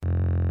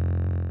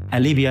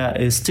And Libya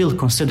is still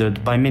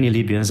considered by many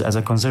Libyans as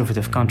a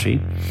conservative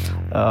country,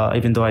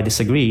 even though I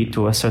disagree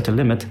to a certain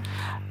limit.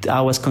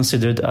 I was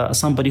considered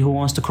somebody who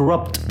wants to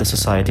corrupt the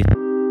society.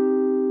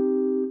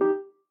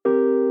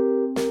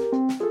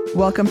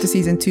 Welcome to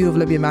season 2 of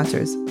Libya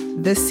Matters.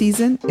 This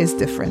season is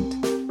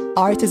different.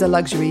 Art is a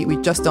luxury we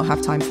just don't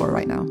have time for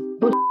right now.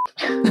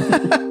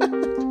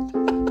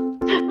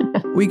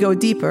 We go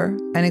deeper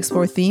and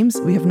explore themes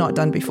we have not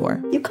done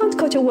before. You can't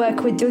go to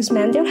work with those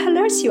men. They'll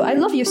harass you. I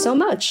love you so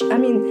much. I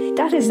mean,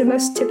 that is the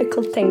most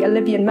typical thing a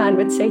Libyan man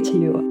would say to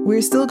you.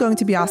 We're still going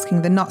to be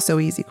asking the not so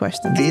easy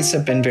questions. These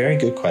have been very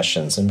good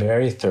questions and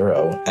very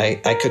thorough.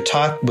 I could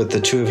talk with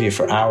the two of you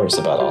for hours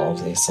about all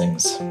of these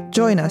things.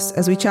 Join us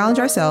as we challenge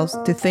ourselves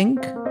to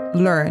think,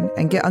 learn,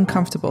 and get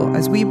uncomfortable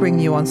as we bring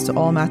nuance to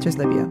all matters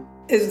Libya.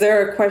 Is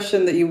there a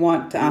question that you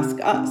want to ask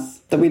us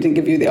that we didn't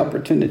give you the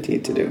opportunity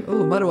to do?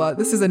 Oh, Marwa,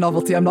 this is a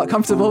novelty I'm not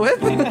comfortable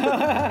with.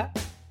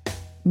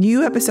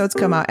 New episodes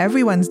come out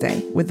every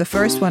Wednesday, with the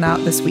first one out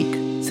this week.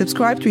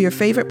 Subscribe to your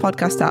favorite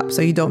podcast app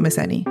so you don't miss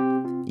any.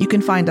 You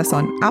can find us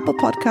on Apple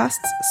Podcasts,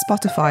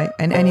 Spotify,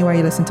 and anywhere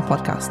you listen to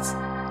podcasts.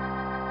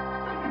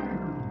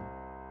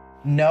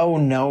 No.